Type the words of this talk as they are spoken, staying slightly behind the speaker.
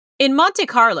In Monte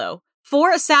Carlo,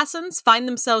 4 assassins find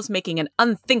themselves making an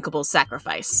unthinkable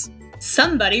sacrifice.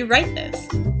 Somebody write this.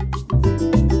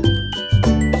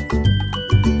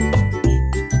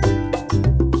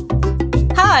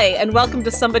 Hi, and welcome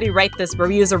to Somebody Write This, where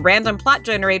we use a random plot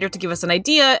generator to give us an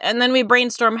idea, and then we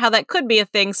brainstorm how that could be a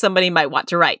thing somebody might want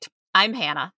to write. I'm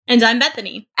Hannah. And I'm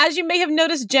Bethany. As you may have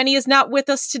noticed, Jenny is not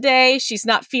with us today. She's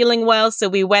not feeling well, so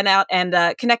we went out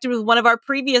and connected with one of our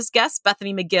previous guests,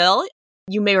 Bethany McGill.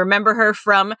 You may remember her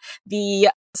from the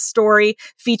story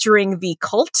featuring the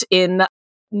cult in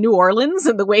New Orleans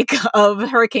in the wake of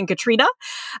Hurricane Katrina.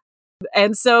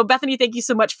 And so, Bethany, thank you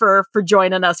so much for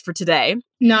joining us for today.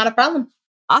 Not a problem.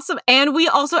 Awesome. And we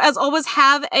also, as always,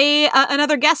 have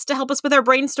another guest to help us with our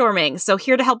brainstorming. So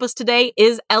here to help us today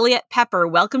is Eliot Peper.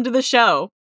 Welcome to the show.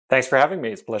 Thanks for having me.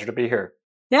 It's a pleasure to be here.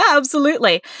 Yeah,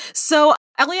 absolutely. So,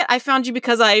 Eliot, I found you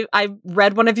because I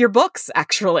read one of your books,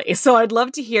 actually. So I'd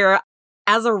love to hear,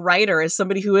 as a writer, as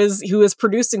somebody who is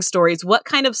producing stories, what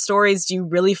kind of stories do you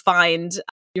really find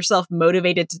yourself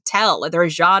motivated to tell? Are there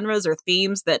genres or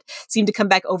themes that seem to come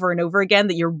back over and over again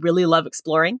that you really love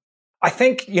exploring? I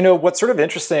think, what's sort of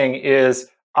interesting is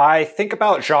I think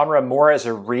about genre more as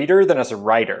a reader than as a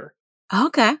writer.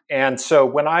 Okay. And so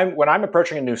when I'm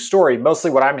approaching a new story,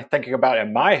 mostly what I'm thinking about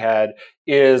in my head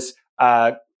is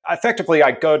effectively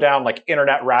I go down like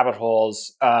internet rabbit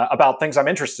holes about things I'm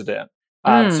interested in.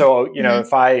 So,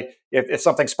 if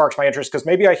something sparks my interest, because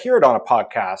maybe I hear it on a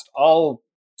podcast, I'll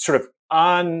sort of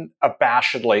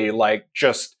unabashedly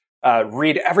just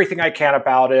read everything I can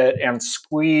about it and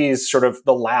squeeze sort of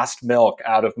the last milk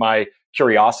out of my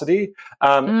curiosity.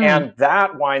 And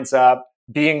that winds up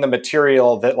being the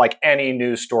material that like any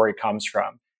news story comes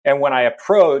from. And when I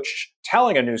approach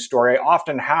telling a news story, I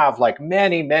often have like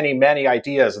many, many, many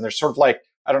ideas. And there's sort of like,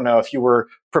 I don't know, if you were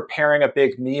preparing a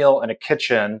big meal in a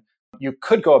kitchen, you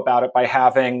could go about it by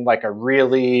having like a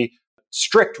really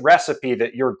strict recipe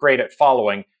that you're great at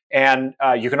following. And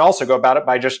you can also go about it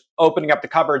by just opening up the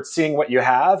cupboard, seeing what you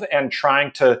have, and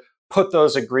trying to put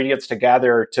those ingredients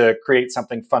together to create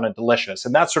something fun and delicious.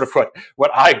 And that's sort of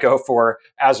what I go for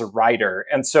as a writer.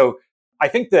 And so I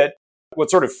think that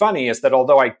what's sort of funny is that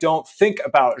although I don't think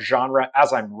about genre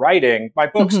as I'm writing, my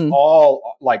books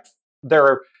all like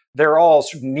they're all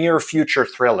sort of near future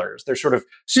thrillers. They're sort of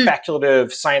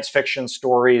speculative science fiction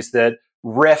stories that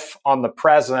riff on the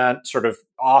present, sort of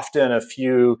often a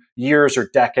few years or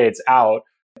decades out.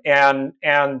 And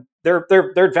they're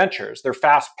adventures. They're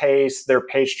fast paced, they're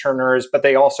page turners, but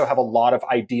they also have a lot of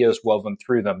ideas woven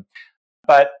through them.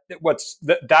 But what's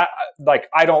that like,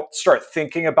 I don't start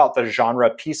thinking about the genre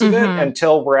piece of it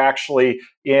until we're actually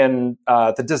in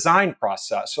the design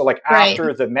process. So like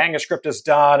after the manuscript is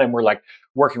done and we're like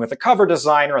working with the cover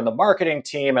designer and the marketing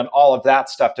team and all of that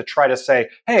stuff to try to say,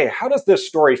 hey, how does this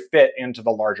story fit into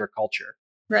the larger culture?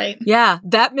 Right. Yeah,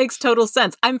 that makes total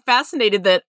sense. I'm fascinated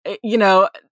that,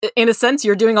 in a sense,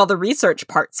 you're doing all the research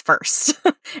parts first.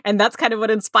 And that's kind of what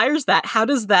inspires that. How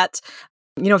does that,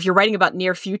 if you're writing about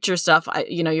near future stuff,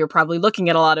 you're probably looking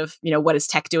at a lot of, what is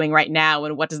tech doing right now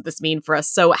and what does this mean for us?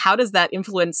 So how does that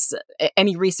influence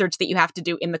any research that you have to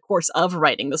do in the course of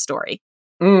writing the story?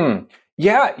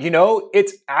 Yeah,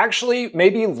 it's actually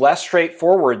maybe less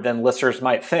straightforward than listeners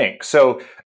might think. So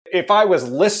if I was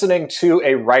listening to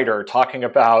a writer talking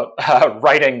about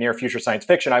writing near future science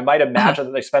fiction, I might imagine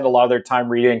that they spend a lot of their time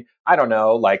reading, I don't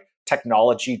know, like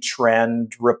technology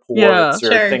trend reports or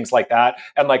things like that.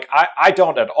 And like, I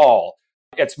don't at all.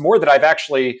 It's more that I've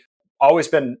actually always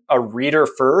been a reader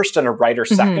first and a writer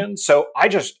second. So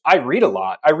I read a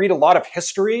lot. I read a lot of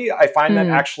history. I find that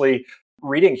actually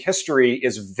reading history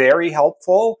is very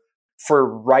helpful for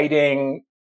writing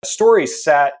stories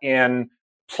set in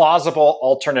plausible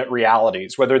alternate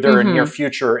realities, whether they're in near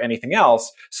future or anything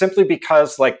else, simply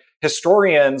because like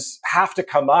historians have to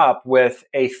come up with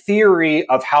a theory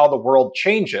of how the world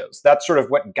changes. That's sort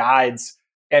of what guides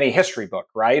any history book,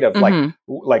 right? Of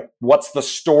like what's the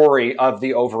story of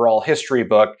the overall history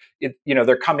book?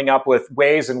 They're coming up with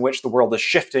ways in which the world is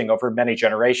shifting over many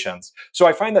generations. So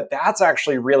I find that that's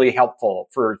actually really helpful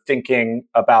for thinking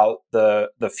about the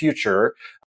future,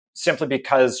 simply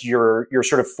because you're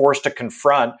sort of forced to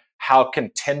confront how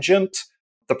contingent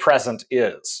the present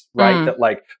is, right? That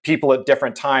like people at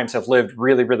different times have lived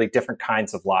really, really different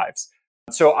kinds of lives.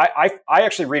 So I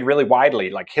actually read really widely,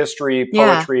 like history,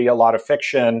 poetry, a lot of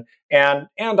fiction, and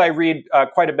I read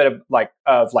quite a bit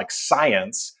of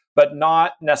science, but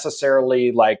not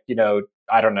necessarily like,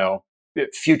 I don't know,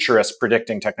 futurists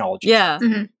predicting technology. Yeah.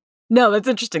 No, that's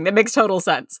interesting. That makes total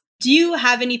sense. Do you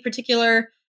have any particular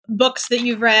books that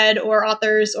you've read or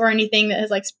authors or anything that has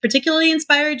like particularly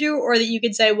inspired you, or that you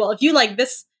could say, well, if you like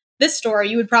this this story,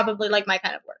 you would probably like my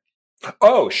kind of work.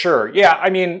 Oh, sure. Yeah. I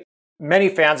mean, many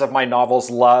fans of my novels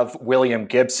love William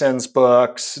Gibson's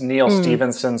books, Neil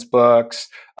Stephenson's books,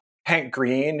 Hank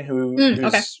Green,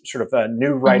 who's sort of a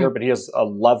new writer, but he has a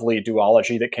lovely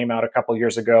duology that came out a couple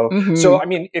years ago. So, I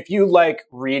mean, if you like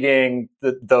reading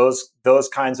those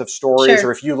kinds of stories,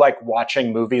 or if you like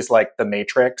watching movies like The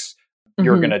Matrix,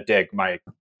 you're going to dig my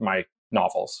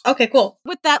novels. Okay, cool.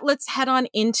 With that, let's head on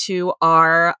into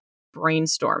our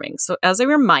brainstorming. So as a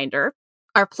reminder,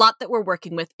 our plot that we're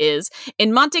working with is,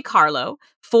 in Monte Carlo,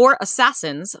 4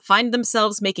 assassins find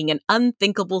themselves making an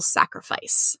unthinkable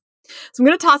sacrifice. So I'm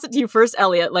going to toss it to you first,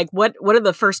 Eliot. Like, what are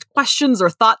the first questions or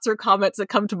thoughts or comments that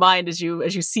come to mind as you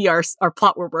see our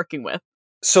plot we're working with?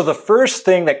 So the first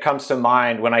thing that comes to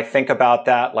mind when I think about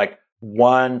that, like,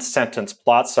 one sentence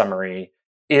plot summary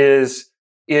is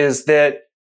that,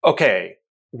 okay,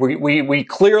 we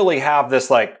clearly have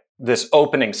this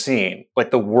opening scene,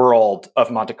 like the world of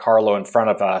Monte Carlo in front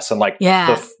of us, and like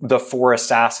the 4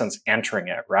 assassins entering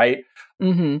it, right?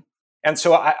 And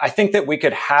so I think that we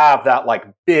could have that like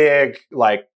big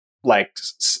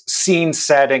scene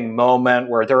setting moment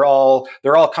where they're all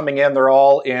coming in, they're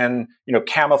all in,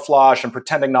 camouflage and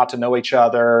pretending not to know each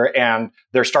other, and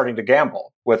they're starting to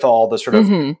gamble with all the sort of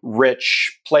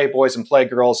rich playboys and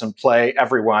playgirls and play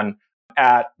everyone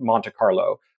at Monte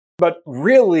Carlo. But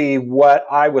really what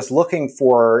I was looking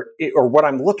for, or what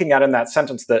I'm looking at in that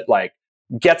sentence that like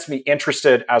gets me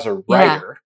interested as a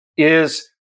writer, is,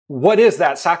 what is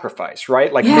that sacrifice,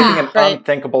 right? Like making an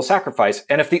unthinkable sacrifice.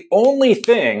 And if the only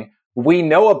thing we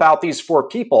know about these 4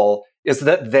 people is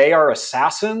that they are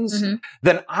assassins,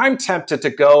 then I'm tempted to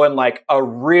go in like a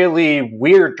really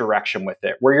weird direction with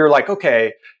it, where you're like,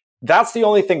 okay, that's the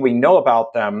only thing we know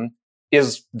about them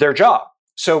is their job.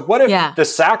 So what if the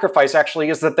sacrifice actually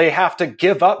is that they have to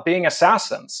give up being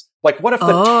assassins? Like, what if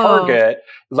the target,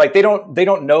 like, they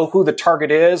don't know who the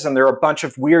target is, and there are a bunch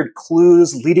of weird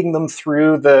clues leading them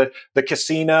through the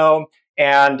casino,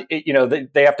 and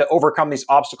they have to overcome these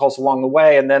obstacles along the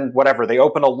way, and then whatever, they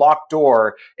open a locked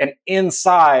door, and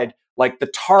inside, like, the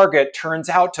target turns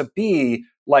out to be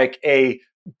like a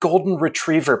golden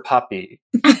retriever puppy,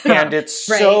 and it's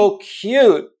so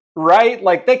cute. Right?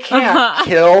 Like, they can't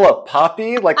kill a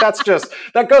puppy. Like,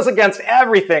 that goes against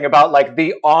everything about like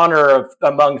the honor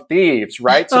among thieves,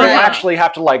 right? So they actually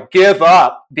have to like give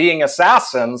up being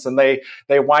assassins, and they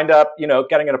wind up,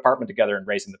 getting an apartment together and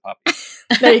raising the puppy.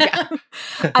 There you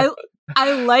go.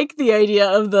 I like the idea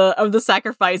of the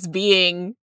sacrifice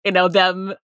being,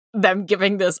 them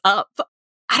giving this up.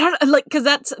 I don't like, because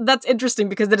that's interesting,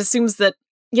 because it assumes that,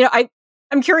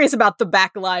 I'm curious about the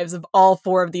back lives of all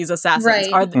 4 of these assassins.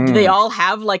 Right. Do they all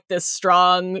have like this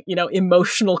strong,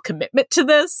 emotional commitment to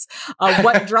this?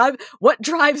 What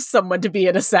drives someone to be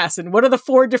an assassin? What are the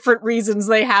 4 different reasons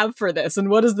they have for this? And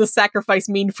what does the sacrifice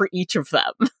mean for each of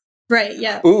them? Right,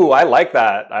 yeah. Ooh, I like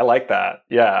that.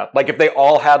 Yeah. Like, if they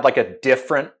all had like a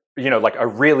different, like a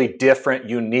really different,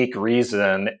 unique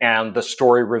reason, and the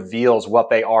story reveals what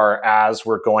they are as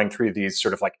we're going through these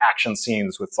sort of like action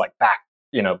scenes with like back,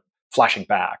 flashing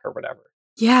back or whatever.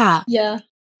 Yeah.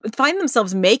 Find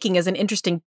themselves making is an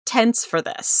interesting tense for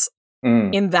this,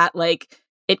 in that like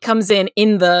it comes in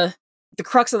the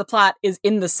crux of the plot is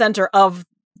in the center of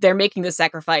they're making the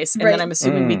sacrifice, and then I'm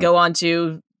assuming we go on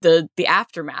to the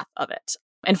aftermath of it.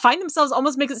 And find themselves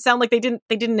almost makes it sound like they didn't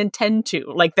intend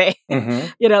to, like they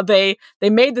they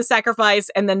made the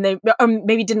sacrifice, and then they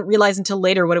maybe didn't realize until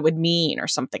later what it would mean, or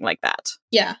something like that.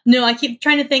 Yeah, no, I keep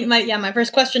trying to think. My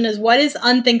first question is, what is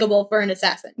unthinkable for an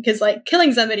assassin? Because like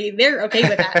killing somebody, they're okay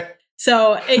with that.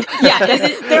 So is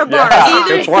it their bar?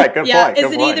 Good point.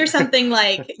 Is it either something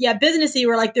like businessy,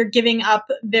 where like they're giving up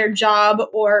their job,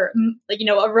 or like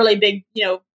a really big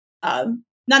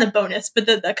not a bonus, but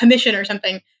the commission or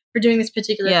something for doing this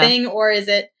particular thing? Or is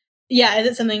it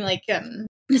something like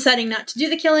deciding not to do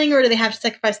the killing, or do they have to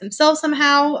sacrifice themselves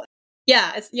somehow? You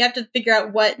have to figure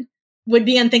out what would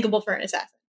be unthinkable for an assassin.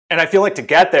 And I feel like to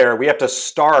get there, we have to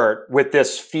start with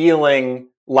this feeling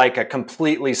like a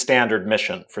completely standard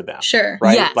mission for them. Sure.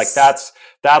 Right? Yes. Like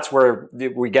that's where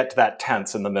we get to that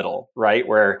tense in the middle, right?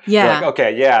 Where you're like,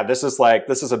 okay, this is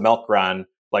a milk run.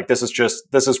 Like, this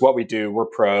is what we do. We're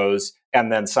pros.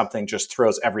 And then something just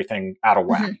throws everything out of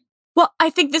whack. Well, I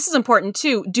think this is important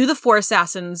too. Do the 4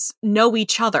 assassins know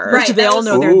each other? Right, Do they all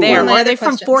know they're there? Or are they from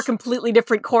questions. 4 completely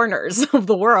different corners of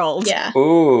the world? Yeah.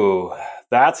 Ooh,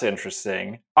 that's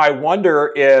interesting. I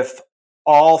wonder if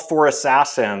all 4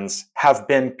 assassins have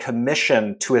been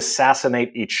commissioned to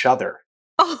assassinate each other.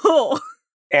 Oh.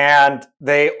 And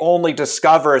they only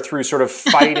discover through sort of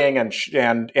fighting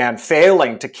and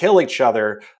failing to kill each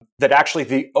other that actually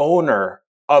the owner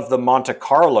of the Monte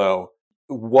Carlo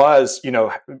was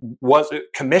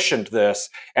commissioned this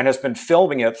and has been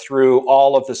filming it through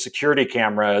all of the security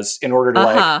cameras in order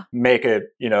to make a,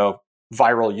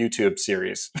 viral YouTube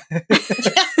series.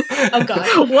 Oh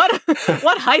God.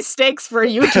 What high stakes for a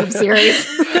YouTube series.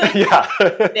 Yeah.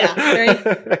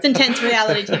 It's intense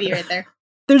reality TV right there.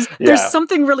 There's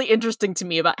something really interesting to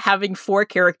me about having 4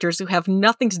 characters who have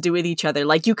nothing to do with each other.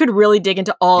 Like, you could really dig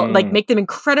into all, like, make them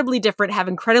incredibly different, have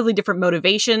incredibly different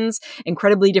motivations,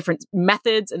 incredibly different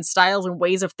methods and styles and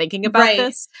ways of thinking about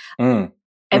this. And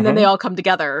then they all come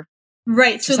together.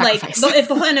 Right. So, sacrifice. Like,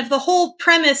 if the whole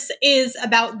premise is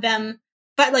about them,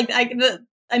 but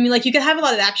you could have a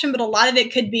lot of action, but a lot of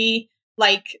it could be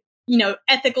like,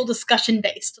 ethical discussion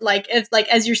based. Like, if, like,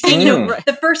 as you're saying,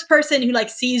 the first person who, like,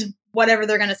 sees whatever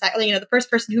they're going to sacrifice, the first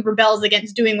person who rebels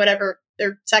against doing whatever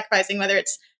they're sacrificing, whether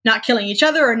it's not killing each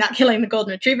other or not killing the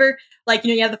golden retriever. Like,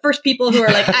 you have the first people who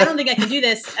are like, I don't think I can do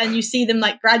this. And you see them,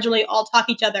 like, gradually all talk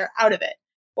each other out of it.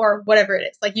 Or whatever it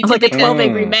is, like you like a 12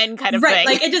 Angry Men kind of thing.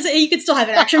 Like, it does. You could still have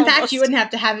an action packed. You wouldn't have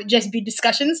to have it just be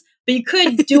discussions, but you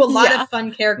could do a lot of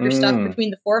fun character stuff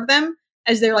between the 4 of them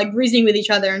as they're, like, reasoning with each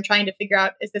other and trying to figure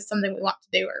out, is this something we want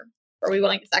to do, or are we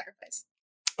willing to sacrifice?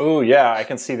 Oh yeah, I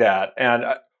can see that. And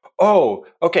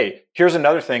okay. Here's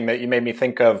another thing that you made me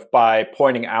think of by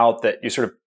pointing out that you sort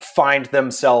of find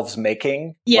themselves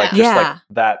making, like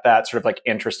that sort of, like,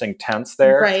 interesting tense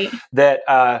there. Right.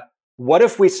 That what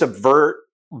if we subvert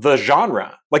the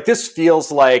genre? Like, this feels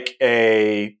like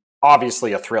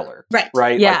obviously a thriller,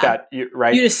 right? Yeah. Like that,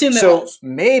 right? You'd assume it so was.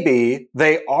 Maybe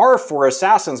they are 4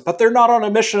 assassins, but they're not on a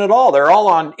mission at all. They're all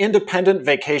on independent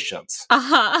vacations,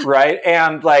 right?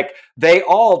 And, like, they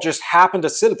all just happen to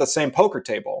sit at the same poker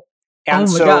table. And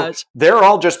they're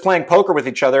all just playing poker with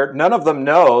each other. None of them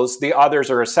knows the others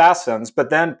are assassins. But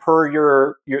then, per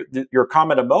your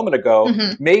comment a moment ago,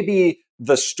 maybe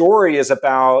the story is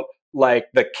about, like,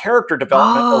 the character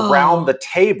development around the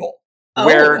table,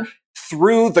 where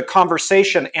through the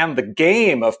conversation and the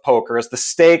game of poker, as the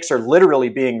stakes are literally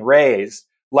being raised,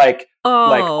 like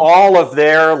all of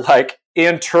their, like,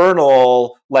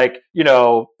 internal, like,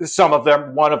 some of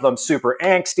them, one of them super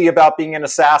angsty about being an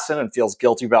assassin and feels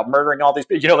guilty about murdering all these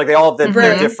people, like, they all have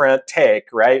their different take,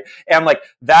 right? And, like,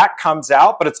 that comes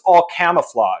out, but it's all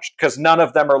camouflaged because none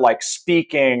of them are, like,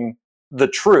 speaking the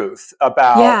truth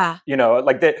about,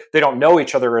 like, they don't know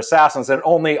each other are assassins, and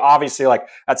only obviously, like,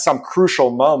 at some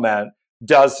crucial moment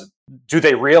do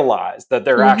they realize that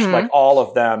they're actually, like, all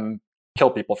of them kill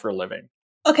people for a living.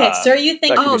 Okay, so are you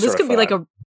thinking? This could be like a.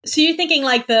 So you're thinking,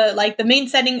 like, the main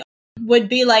setting would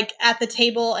be, like, at the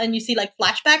table, and you see, like,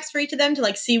 flashbacks for each of them to,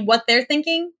 like, see what they're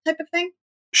thinking, type of thing.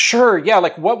 Sure, yeah.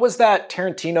 Like, what was that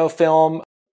Tarantino film,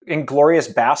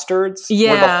 Inglourious Bastards,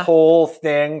 where the whole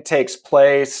thing takes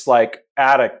place, like,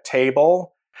 at a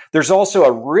table? There's also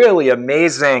a really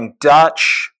amazing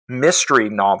Dutch mystery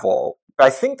novel. I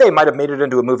think they might have made it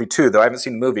into a movie too, though I haven't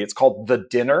seen the movie. It's called The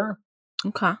Dinner.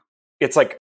 Okay. It's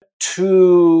like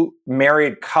 2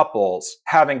 married couples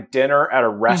having dinner at a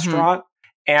restaurant,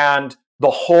 and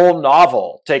the whole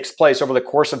novel takes place over the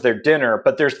course of their dinner,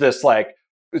 but there's this, like,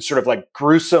 sort of, like,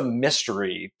 gruesome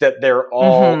mystery that they're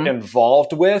all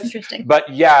involved with. Interesting. But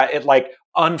it, like,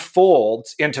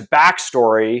 unfolds into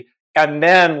backstory and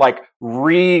then, like,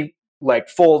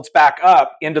 folds back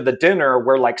up into the dinner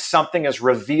where, like, something is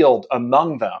revealed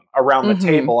among them around the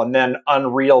table and then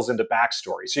unreels into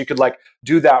backstory. So you could, like,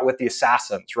 do that with the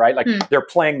assassins, right? Like, they're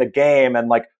playing the game and,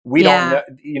 like, we don't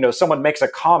know, someone makes a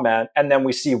comment and then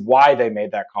we see why they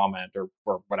made that comment or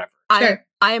whatever. Sure.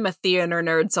 I am a theater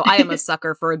nerd, so I am a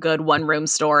sucker for a good one-room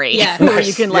story. Yeah. Where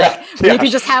you can, like, you can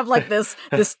just have, like, this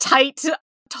tight,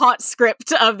 taut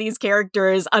script of these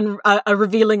characters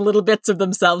revealing little bits of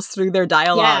themselves through their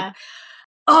dialogue. Yeah.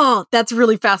 Oh, that's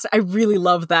really fast. I really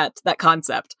love that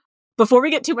concept. Before we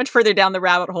get too much further down the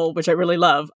rabbit hole, which I really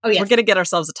love, we're going to get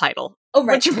ourselves a title. Oh,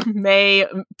 right. Which may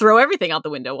throw everything out the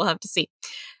window. We'll have to see.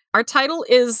 Our title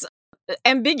is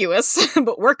ambiguous,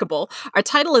 but workable. Our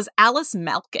title is Alice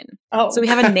Malkin. Oh. So we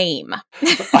have a name.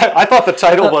 I thought the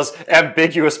title was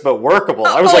ambiguous but workable.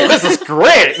 I was like, this is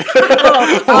great.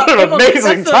 What an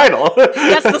amazing title.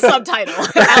 That's the subtitle.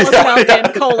 Alice Malkin,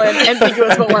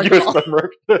 ambiguous but workable.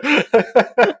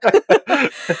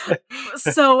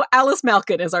 So Alice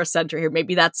Malkin is our center here.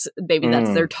 Maybe that's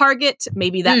their target.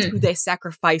 Maybe that's who they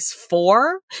sacrifice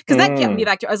for. Because that kept me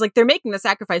back to, I was like, they're making the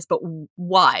sacrifice, but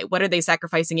why? What are they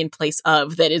sacrificing in place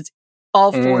of that is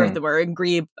all 4 of them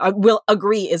will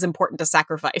agree is important to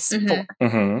sacrifice for.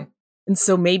 And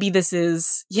so maybe this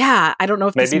is, I don't know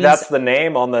if maybe that's the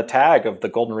name on the tag of the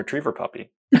golden retriever puppy.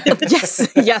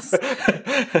 Yes, yes.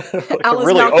 Like Alice a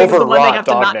really Malkin is the one they overwrought have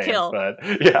to dog not name, kill. but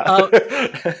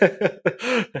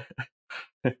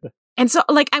yeah. And so,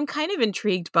 like, I'm kind of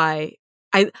intrigued by.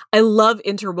 I love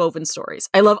interwoven stories.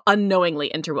 I love unknowingly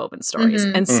interwoven stories.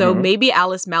 Mhm. And so Mhm. maybe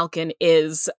Alice Malkin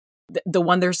is the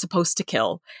one they're supposed to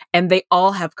kill, and they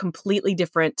all have completely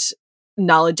different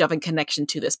knowledge of and connection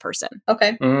to this person.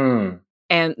 Okay. Mm.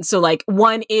 And so, like,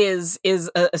 one is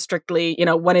a strictly,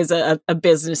 one is a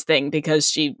business thing because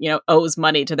she, owes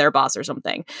money to their boss or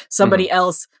something. Somebody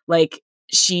else, like,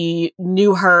 she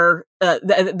knew her,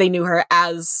 they knew her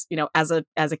as, as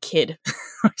a kid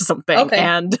or something. Okay.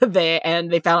 And they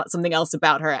found out something else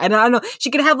about her. And I don't know,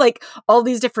 she could have, like, all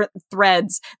these different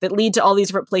threads that lead to all these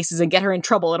different places and get her in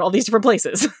trouble in all these different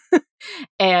places.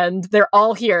 And they're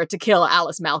all here to kill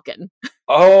Alice Malkin.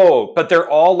 Oh, but they're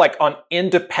all like on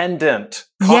independent.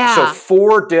 Yeah. So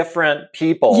 4 different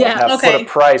people have put a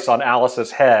price on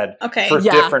Alice's head for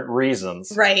different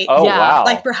reasons. Right. Oh, wow.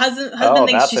 Like her husband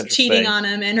thinks she's cheating on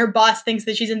him, and her boss thinks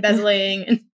that she's embezzling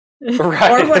and or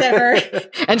whatever.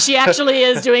 And she actually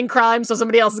is doing crime, so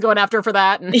somebody else is going after her for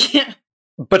that. And yeah.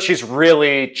 But she's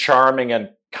really charming and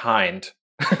kind.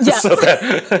 Yes.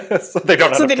 so they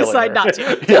don't. So they decide not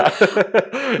to.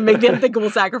 Yeah. Make the unthinkable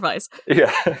sacrifice.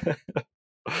 Yeah.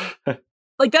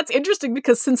 Like, that's interesting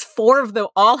because since 4 of them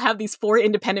all have these 4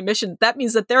 independent missions, that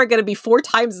means that there are going to be 4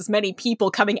 times as many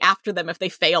people coming after them if they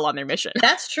fail on their mission.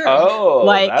 That's true. Oh,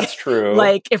 that's true.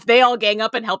 Like, if they all gang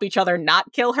up and help each other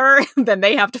not kill her, then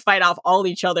they have to fight off all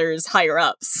each other's higher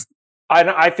ups.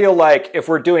 I feel like if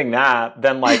we're doing that,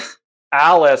 then like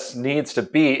Alice needs to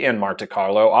be in Monte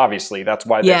Carlo. Obviously, that's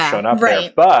why they've shown up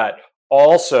there. But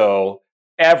also,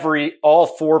 all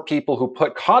 4 people who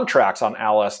put contracts on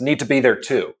Alice need to be there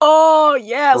too. Oh,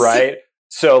 yes. Right?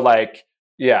 So like,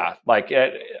 yeah, like,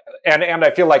 and I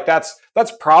feel like that's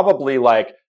probably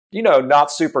like,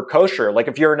 not super kosher. Like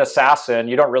if you're an assassin,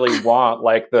 you don't really want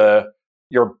like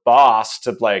your boss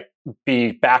to like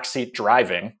be backseat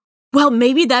driving. Well,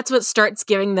 maybe that's what starts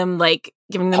giving them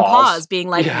pause, being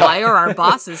like, why are our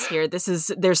bosses here?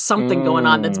 There's something going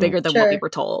on that's bigger than what we were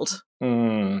told.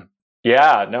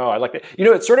 Yeah, no, I like that.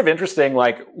 It's sort of interesting,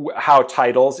 like how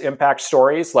titles impact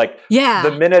stories. Like,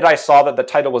 the minute I saw that the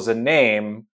title was a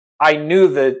name, I knew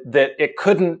that it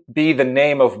couldn't be the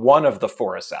name of one of the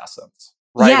 4 assassins.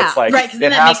 Right? Yeah, it's like, right, because then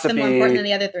that makes them more important than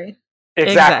the other 3.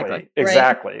 Exactly.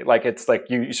 Right. Like, it's like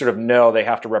you sort of know they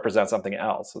have to represent something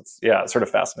else. It's sort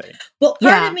of fascinating. Well,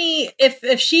 part of me,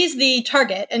 if she's the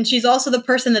target and she's also the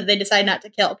person that they decide not to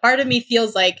kill, part of me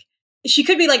feels like she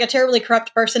could be like a terribly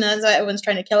corrupt person and everyone's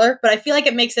trying to kill her. But I feel like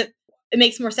it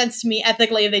makes more sense to me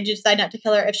ethically if they just decide not to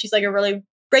kill her if she's like a really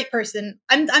great person.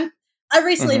 I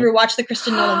recently rewatched the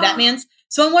Christian Nolan Batmans,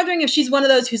 so I'm wondering if she's one of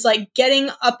those who's like getting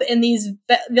up in these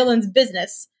villains'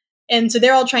 business. And so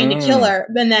they're all trying to kill her,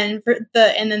 and then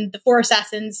the 4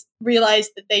 assassins realize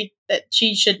that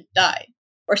she shouldn't die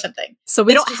or something. So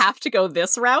we don't have to go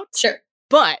this route. Sure,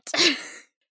 but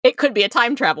it could be a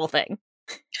time travel thing.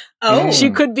 Oh,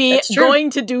 she could be going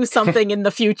to do something in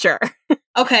the future.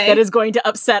 Okay, that is going to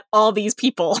upset all these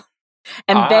people,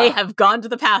 and they have gone to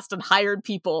the past and hired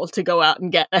people to go out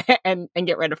and get and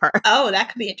get rid of her. Oh, that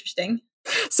could be interesting.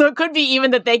 So it could be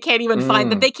even that they can't even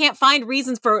find that they can't find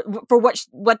reasons for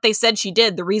what they said she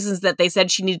did. The reasons that they said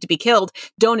she needed to be killed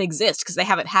don't exist because they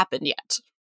haven't happened yet.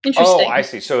 Interesting. Oh, I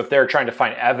see. So if they're trying to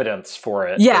find evidence for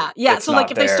it, yeah. So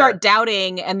like if they start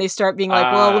doubting and they start being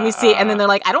like, well, let me see, and then they're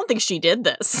like, I don't think she did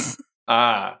this.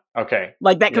 Okay.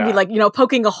 Like that could be like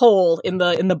poking a hole in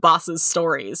the boss's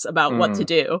stories about what to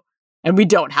do, and we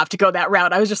don't have to go that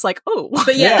route. I was just like, oh,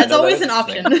 but that's always an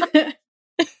option.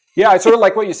 Yeah, I sort of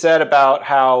like what you said about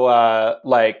how,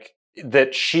 like,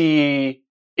 that she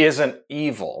isn't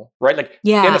evil, right? Like,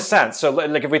 in a sense. So,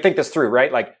 like, if we think this through,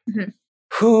 right? Like,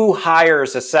 who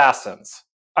hires assassins?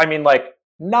 I mean, like,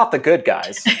 not the good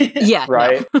guys,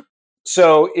 right? No.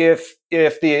 So, if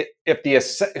the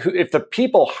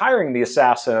people hiring the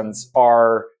assassins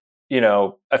are,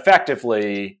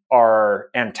 effectively are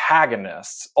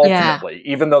antagonists ultimately,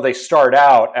 even though they start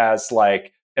out as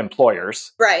like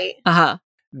employers, right?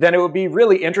 Then it would be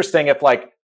really interesting if,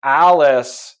 like,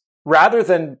 Alice, rather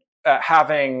than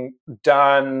having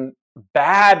done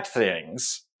bad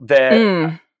things,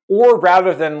 or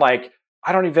rather than, like,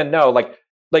 I don't even know, like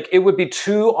it would be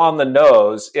too on the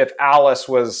nose if Alice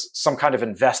was some kind of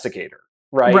investigator,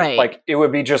 right? Like, it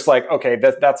would be just like, okay,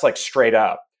 that's like straight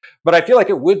up. But I feel like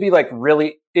it would be like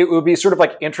it would be sort of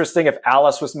like interesting if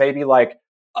Alice was maybe like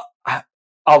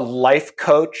a life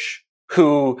coach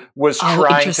who was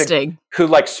who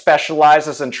like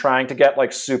specializes in trying to get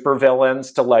like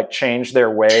supervillains to like change their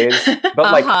ways,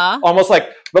 but like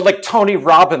but like Tony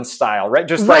Robbins style, right?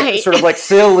 Just like sort of like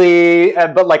silly,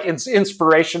 but like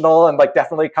inspirational, and like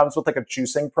definitely comes with like a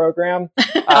juicing program.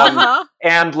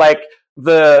 And like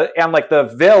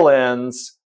the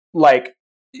villains like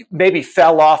maybe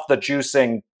fell off the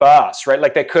juicing bus, right?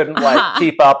 Like they couldn't like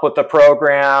keep up with the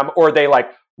program, or they like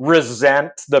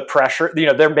resent the pressure. You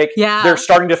know, they're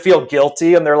starting to feel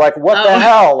guilty, and they're like, what the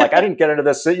hell? Like, I didn't get into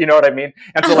this, you know what I mean?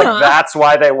 And so like that's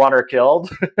why they want her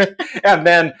killed. And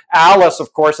then Alice,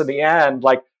 of course, in the end,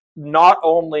 like not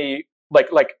only like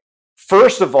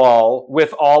first of all,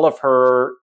 with all of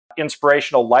her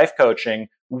inspirational life coaching,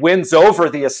 wins over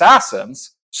the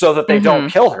assassins so that they don't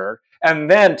kill her.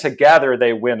 And then together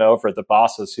they win over the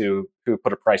bosses who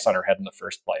put a price on her head in the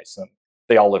first place. And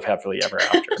they all live happily ever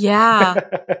after.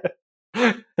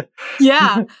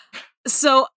 Yeah.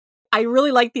 So I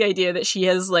really like the idea that she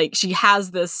has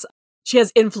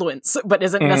influence, but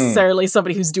isn't necessarily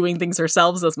somebody who's doing things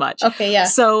herself as much. Okay, yeah.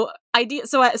 So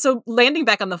landing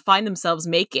back on the find themselves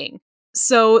making.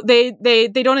 So they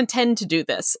don't intend to do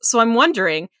this. So I'm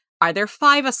wondering, are there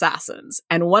 5 assassins?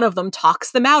 And one of them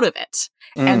talks them out of it.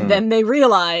 And then they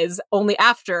realize only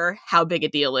after how big a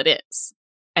deal it is.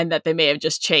 And that they may have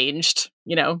just changed,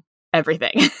 you know,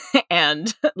 everything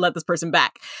and let this person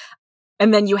back.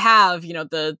 And then you have, you know,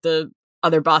 the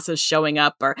other bosses showing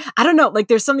up, or I don't know, like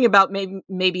there's something about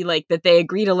maybe like that they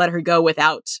agree to let her go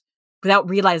without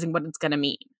realizing what it's going to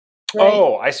mean. Right?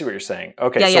 Oh, I see what you're saying.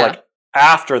 Okay, so like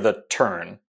after the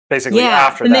turn, basically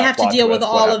after and that. they have to deal with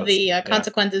all of the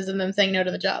consequences of them saying no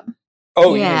to the job.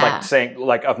 Oh, you mean like saying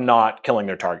like of not killing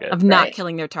their target. Of not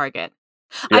killing their target.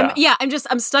 Yeah.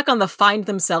 I'm stuck on the find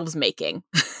themselves making.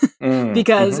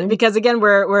 because again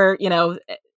we're you know,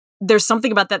 there's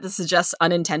something about that suggests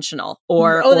unintentional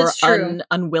or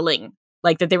unwilling,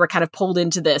 like that they were kind of pulled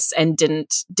into this and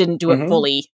didn't do it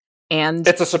fully, and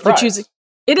it's a surprise.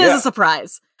 It is a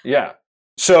surprise. Yeah.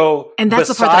 So and that's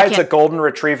besides a golden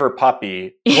retriever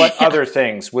puppy, what other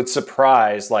things would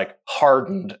surprise like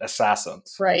hardened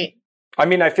assassins? Right. I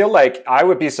mean, I feel like I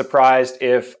would be surprised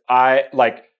if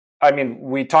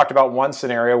we talked about one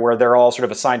scenario where they're all sort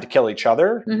of assigned to kill each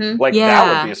other. Like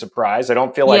that would be a surprise. I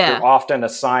don't feel like you're often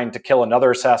assigned to kill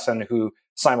another assassin who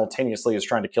simultaneously is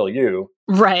trying to kill you.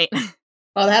 Right.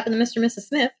 Well, that happened to Mr. and Mrs.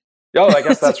 Smith. Oh, I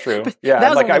guess that's true. Yeah,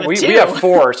 that like we have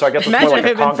 4, so I guess it's more like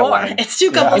a conga line. It's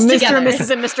 2 couples together.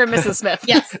 Mr. and Mrs. Smith.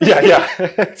 Yes. Yeah,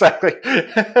 exactly.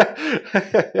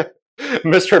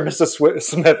 Mr. and Mrs.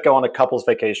 Smith go on a couple's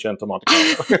vacation to Monte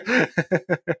Carlo.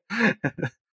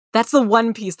 That's the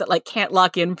one piece that like can't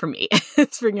lock in for me.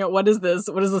 It's figuring out what does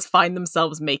this find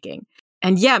themselves making.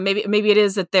 And yeah, maybe it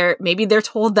is that they're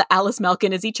told that Alice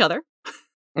Malkin is each other.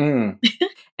 And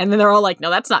then they're all like, no,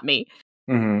 that's not me.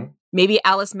 Maybe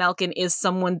Alice Malkin is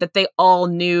someone that they all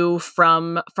knew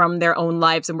from their own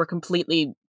lives and were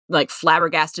completely like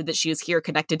flabbergasted that she was here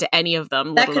connected to any of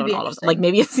them, that let could alone be all of them. Like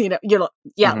maybe it's,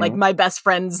 like my best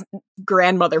friend's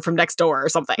grandmother from next door or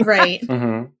something. Right.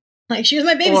 Like she was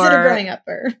my babysitter growing up,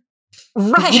 or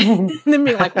right. And then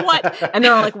being like, what? And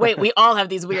they're all like, wait, we all have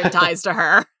these weird ties to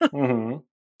her.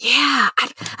 Yeah,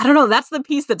 I don't know. That's the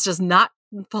piece that's just not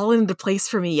fallen into place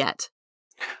for me yet.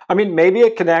 I mean, maybe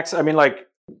it connects. I mean, like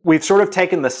we've sort of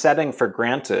taken the setting for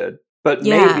granted, but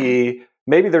maybe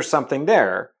there's something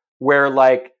there where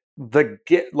like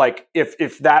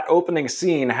if that opening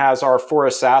scene has our 4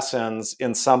 assassins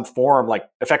in some form, like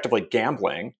effectively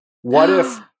gambling, what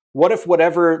if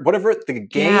whatever the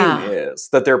game is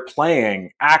that they're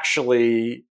playing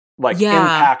actually like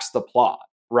impacts the plot,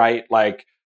 right? Like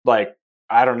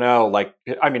I don't know, like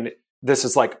I mean, this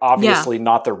is like obviously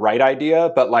not the right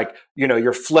idea, but like, you know,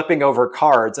 you're flipping over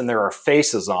cards and there are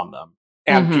faces on them,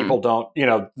 and people don't, you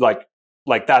know, like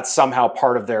that's somehow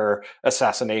part of their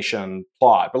assassination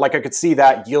plot. But like I could see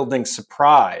that yielding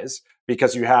surprise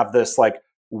because you have this like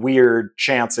weird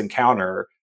chance encounter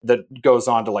that goes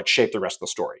on to like shape the rest of the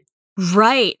story.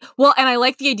 Right. Well, and I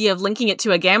like the idea of linking it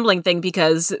to a gambling thing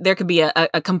because there could be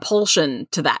a compulsion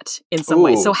to that in some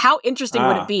way. So how interesting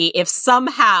would it be if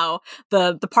somehow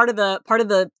the part of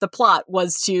the plot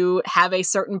was to have a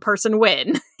certain person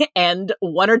win and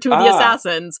 1 or 2 of the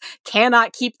assassins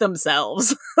cannot keep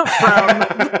themselves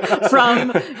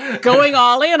from going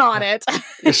all in on it.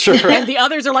 Sure. And the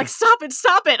others are like, stop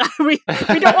it. We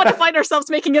don't want to find ourselves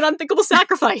making an unthinkable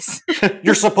sacrifice.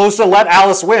 You're supposed to let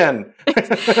Alice win.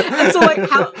 And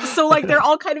so they're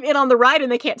all kind of in on the ride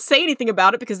and they can't say anything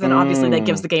about it because then obviously that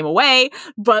gives the game away.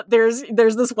 But there's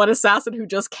this one assassin who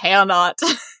just cannot,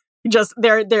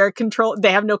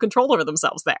 they have no control over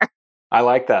themselves there. I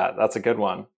like that. That's a good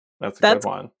one. That's a good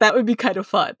one. That would be kind of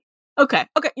fun. Okay.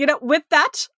 With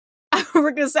that,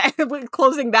 we're going to say, we're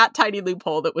closing that tiny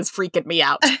loophole that was freaking me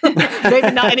out.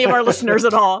 Maybe not any of our listeners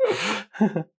at all.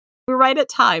 We're right at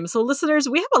time. So listeners,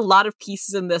 we have a lot of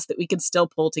pieces in this that we can still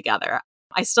pull together.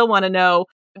 I still want to know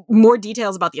more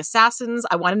details about the assassins.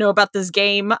 I want to know about this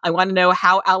game. I want to know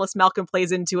how Alice Malkin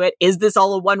plays into it. Is this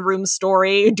all a one-room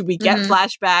story? Do we get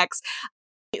flashbacks?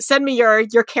 Send me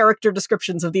your character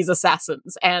descriptions of these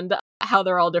assassins and how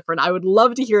they're all different. I would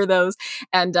love to hear those.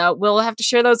 And we'll have to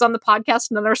share those on the podcast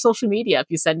and on our social media if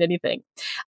you send anything.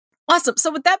 Awesome.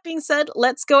 So with that being said,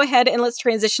 let's go ahead and let's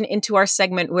transition into our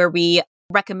segment where we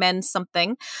recommend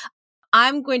something.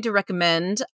 I'm going to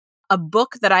recommend a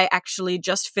book that I actually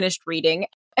just finished reading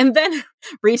and then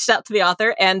reached out to the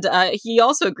author, and he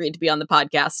also agreed to be on the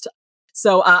podcast.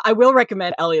 So I will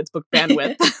recommend Eliot's book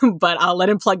Bandwidth, but I'll let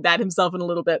him plug that himself in a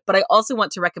little bit. But I also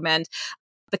want to recommend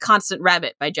The Constant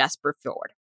Rabbit by Jasper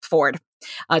Fforde.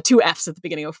 2 F's at the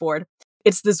beginning of Ford.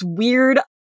 It's this weird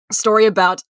story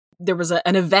about there was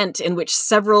an event in which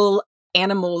several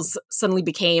animals suddenly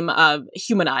became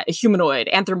humanoid,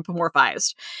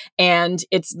 anthropomorphized. And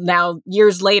it's now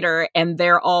years later, and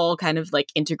they're all kind of like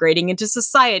integrating into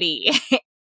society.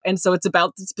 And so it's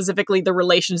about specifically the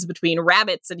relations between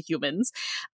rabbits and humans.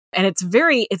 And it's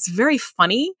very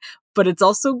funny, but it's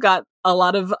also got a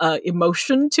lot of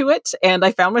emotion to it. And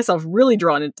I found myself really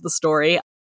drawn into the story.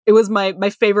 It was my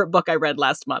favorite book I read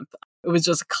last month. It was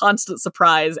just a constant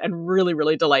surprise and really,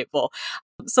 really delightful.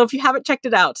 So if you haven't checked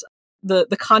it out,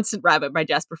 The Constant Rabbit by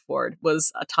Jasper Fforde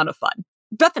was a ton of fun.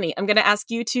 Bethany, I'm going to ask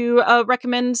you to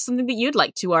recommend something that you'd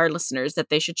like to our listeners that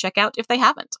they should check out if they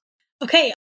haven't.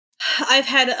 Okay. I've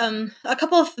had a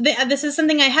couple of this is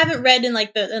something I haven't read in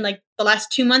the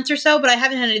last 2 months or so, but I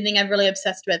haven't had anything I've really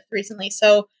obsessed with recently.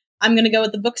 So I'm going to go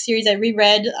with the book series I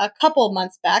reread a couple of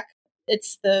months back.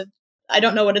 It's I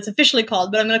don't know what it's officially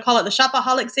called, but I'm going to call it the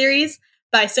Shopaholic series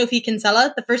by Sophie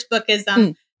Kinsella. The first book is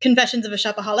Confessions of a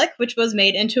Shopaholic, which was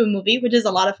made into a movie, which is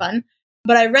a lot of fun.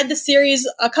 But I read the series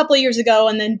a couple of years ago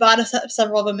and then bought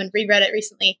several of them and reread it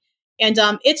recently. And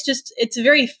it's a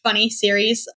very funny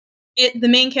series. The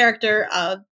main character,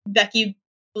 Becky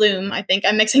Bloom, I think.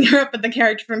 I'm mixing her up with the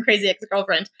character from Crazy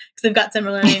Ex-Girlfriend because they've got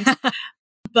similar names.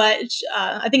 But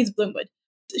I think it's Bloomwood.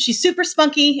 She's super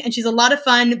spunky and she's a lot of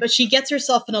fun, but she gets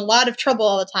herself in a lot of trouble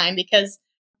all the time because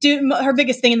her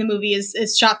biggest thing in the movie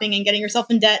is shopping and getting herself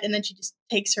in debt, and then she just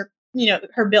takes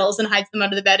her bills and hides them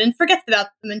under the bed and forgets about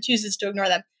them and chooses to ignore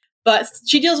them. But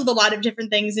she deals with a lot of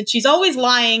different things, and she's always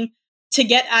lying to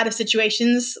get out of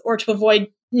situations or to avoid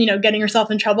getting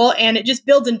herself in trouble, and it just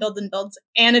builds and builds and builds.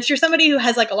 And if you're somebody who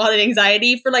has like a lot of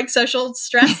anxiety for like social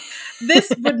stress,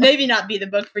 this would maybe not be the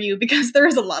book for you because there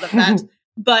is a lot of that.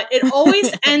 But it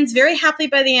always ends very happily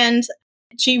by the end.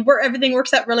 Everything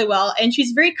works out really well, and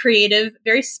she's very creative,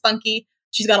 very spunky.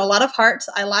 She's got a lot of heart.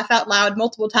 I laugh out loud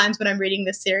multiple times when I'm reading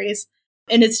this series,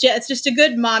 and it's just a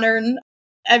good modern,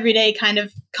 everyday kind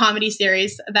of comedy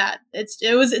series. That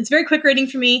it's very quick reading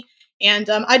for me, and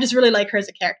I just really like her as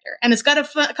a character. And it's got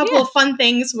a couple of fun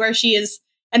things where she is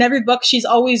in every book. She's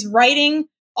always writing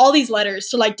all these letters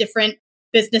to like different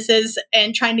businesses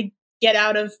and trying to get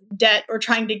out of debt or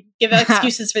trying to give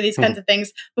excuses for these kinds of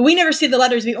things. But we never see the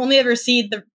letters. We only ever see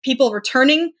the people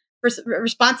returning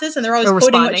responses, and they're always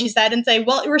quoting what she said and say,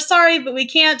 well, we're sorry, but we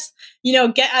can't,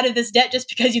 get out of this debt just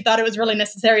because you thought it was really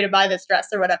necessary to buy this dress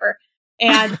or whatever.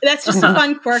 And that's just a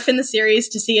fun quirk in the series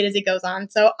to see it as it goes on.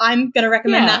 So I'm going to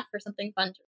recommend that for something fun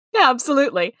too. Yeah,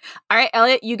 absolutely. All right,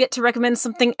 Eliot, you get to recommend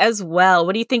something as well.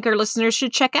 What do you think our listeners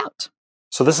should check out?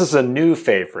 So this is a new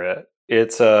favorite.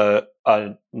 It's a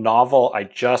novel I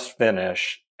just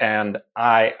finished, and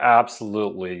I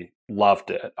absolutely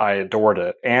loved it. I adored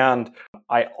it. And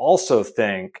I also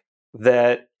think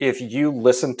that if you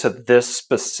listen to this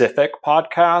specific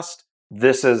podcast,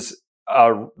 this is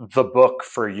the book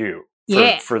for you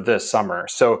for this summer.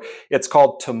 So it's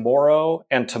called Tomorrow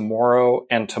and Tomorrow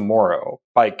and Tomorrow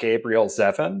by Gabriel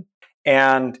Zevin.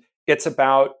 And it's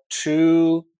about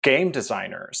 2 game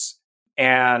designers.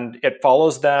 And it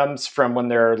follows them from when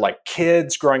they're like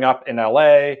kids growing up in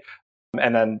LA.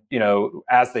 And then,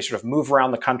 as they sort of move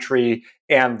around the country,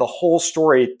 and the whole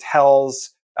story tells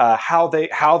how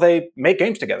they make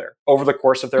games together over the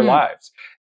course of their lives.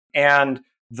 And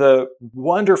the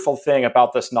wonderful thing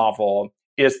about this novel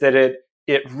is that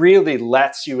it really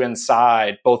lets you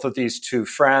inside both of these 2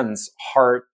 friends'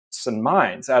 hearts and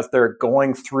minds as they're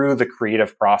going through the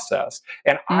creative process.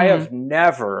 And I have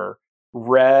never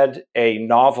read a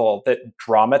novel that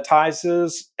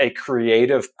dramatizes a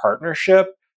creative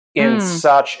partnership in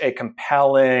such a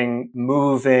compelling,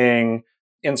 moving,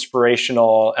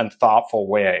 inspirational and thoughtful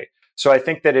way. So I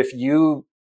think that if you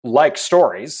like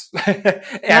stories and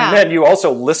then you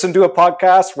also listen to a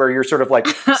podcast where you're sort of like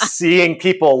seeing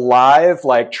people live,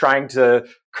 like trying to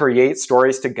create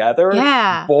stories together,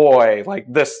 boy, like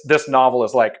this novel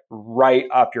is like right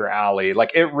up your alley.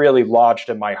 Like it really lodged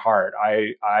in my heart.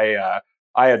 I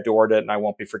adored it, and I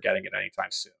won't be forgetting it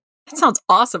anytime soon. That sounds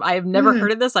awesome. I have never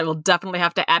heard of this. I will definitely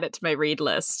have to add it to my read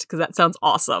list because that sounds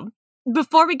awesome.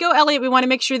 Before we go, Eliot, we want to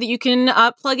make sure that you can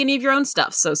plug any of your own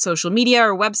stuff. So social media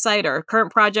or website or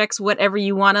current projects, whatever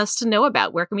you want us to know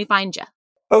about. Where can we find you?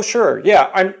 Oh, sure.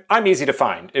 Yeah, I'm easy to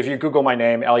find. If you Google my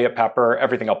name, Eliot Peper,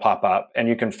 everything will pop up, and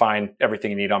you can find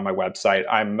everything you need on my website.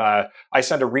 I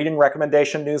send a reading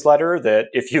recommendation newsletter that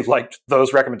if you liked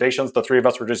those recommendations the three of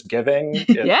us were just giving,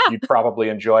 you'd probably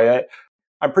enjoy it.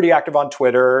 I'm pretty active on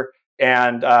Twitter,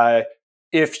 and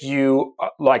if you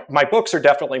like, my books are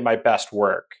definitely my best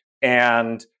work.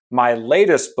 And my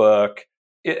latest book,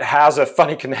 it has a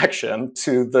funny connection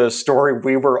to the story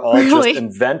we were all just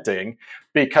inventing,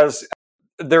 because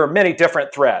there are many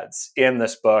different threads in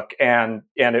this book, and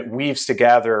it weaves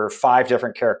together 5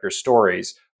 different character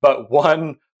stories. But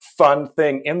one fun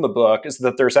thing in the book is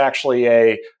that there's actually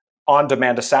a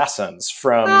on-demand assassins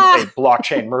from a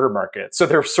blockchain murder market. So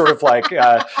they're sort of like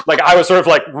I was sort of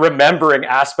like remembering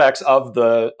aspects of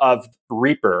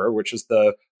Reaper, which is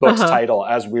the book's title,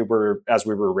 as we were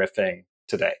riffing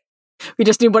today. We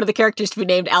just need one of the characters to be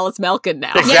named Alice Malkin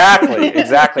now.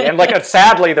 Exactly. And like,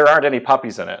 sadly, there aren't any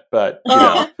puppies in it, but you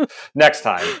know, next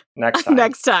time. Next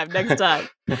time.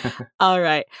 All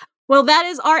right. Well, that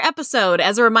is our episode.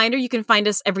 As a reminder, you can find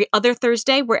us every other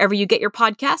Thursday wherever you get your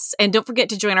podcasts. And don't forget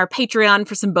to join our Patreon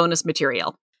for some bonus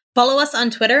material. Follow us on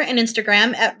Twitter and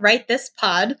Instagram at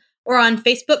WriteThisPod or on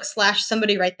Facebook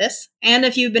 /SomebodyWriteThis. And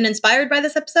if you've been inspired by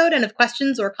this episode and have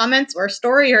questions or comments or a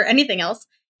story or anything else,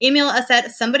 email us at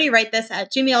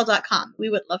somebodywritethis@gmail.com. We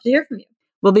would love to hear from you.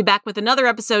 We'll be back with another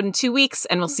episode in 2 weeks,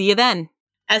 and we'll see you then.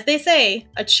 As they say,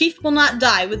 a chief will not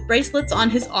die with bracelets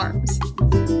on his arms.